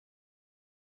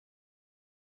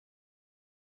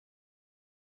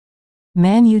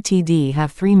Man Utd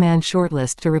have three-man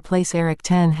shortlist to replace Erik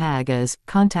ten Hag as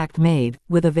contact made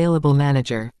with available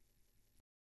manager.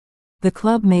 The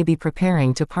club may be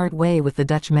preparing to part way with the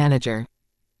Dutch manager.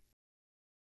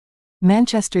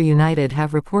 Manchester United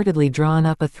have reportedly drawn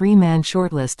up a three-man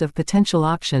shortlist of potential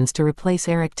options to replace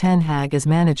Erik ten Hag as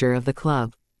manager of the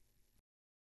club.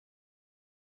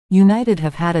 United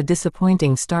have had a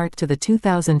disappointing start to the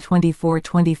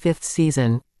 2024-25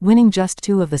 season, winning just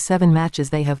 2 of the 7 matches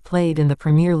they have played in the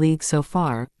Premier League so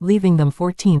far, leaving them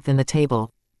 14th in the table.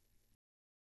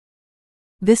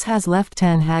 This has left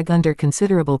ten Hag under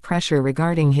considerable pressure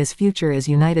regarding his future as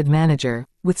United manager,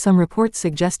 with some reports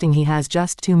suggesting he has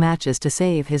just 2 matches to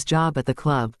save his job at the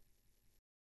club.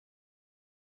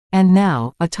 And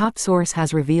now, a top source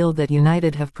has revealed that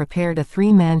United have prepared a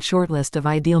 3-man shortlist of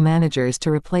ideal managers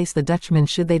to replace the Dutchman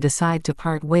should they decide to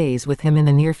part ways with him in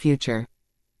the near future.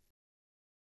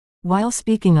 While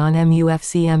speaking on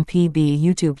MUFC MPB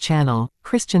YouTube channel,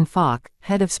 Christian Falk,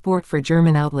 head of sport for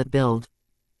German outlet Bild,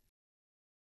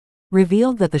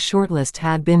 revealed that the shortlist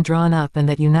had been drawn up and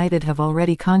that United have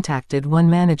already contacted one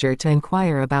manager to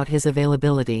inquire about his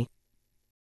availability.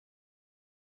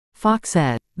 Falk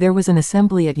said, "There was an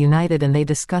assembly at United and they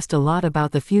discussed a lot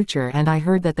about the future, and I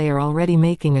heard that they are already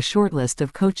making a shortlist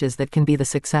of coaches that can be the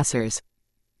successors.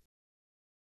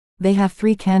 They have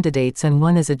 3 candidates and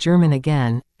one is a German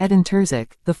again, Edin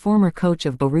Terzic, the former coach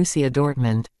of Borussia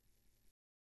Dortmund.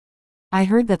 I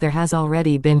heard that there has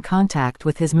already been contact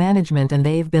with his management and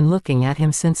they've been looking at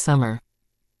him since summer.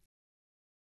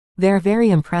 They're very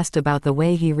impressed about the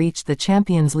way he reached the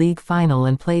Champions League final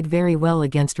and played very well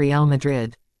against Real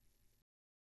Madrid."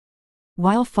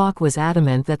 While Falk was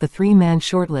adamant that the 3-man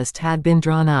shortlist had been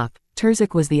drawn up,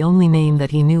 Terzic was the only name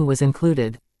that he knew was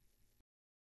included,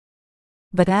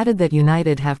 but added that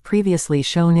United have previously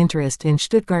shown interest in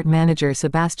Stuttgart manager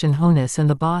Sebastian Hoeneß and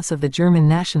the boss of the German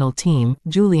national team,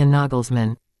 Julian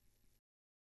Nagelsmann.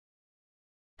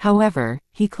 However,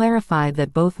 he clarified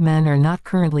that both men are not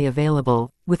currently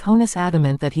available, with Hoeneß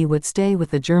adamant that he would stay with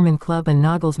the German club and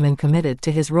Nagelsmann committed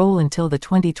to his role until the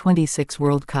 2026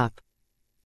 World Cup.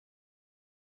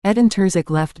 Edin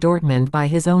Terzic left Dortmund by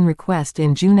his own request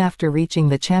in June after reaching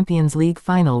the Champions League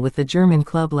final with the German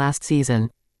club last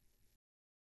season.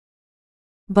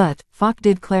 But, Falk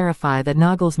did clarify that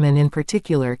Nagelsmann in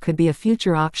particular could be a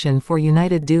future option for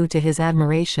United due to his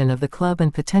admiration of the club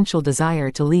and potential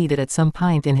desire to lead it at some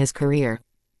point in his career.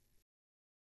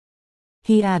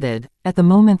 He added, "At the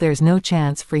moment there's no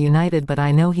chance for United, but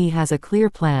I know he has a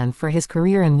clear plan for his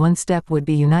career and one step would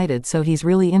be United, so he's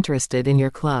really interested in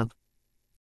your club.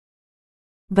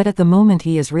 But at the moment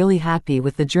he is really happy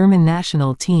with the German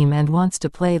national team and wants to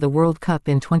play the World Cup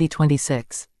in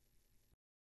 2026.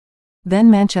 Then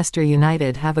Manchester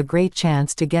United have a great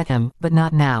chance to get him, but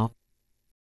not now."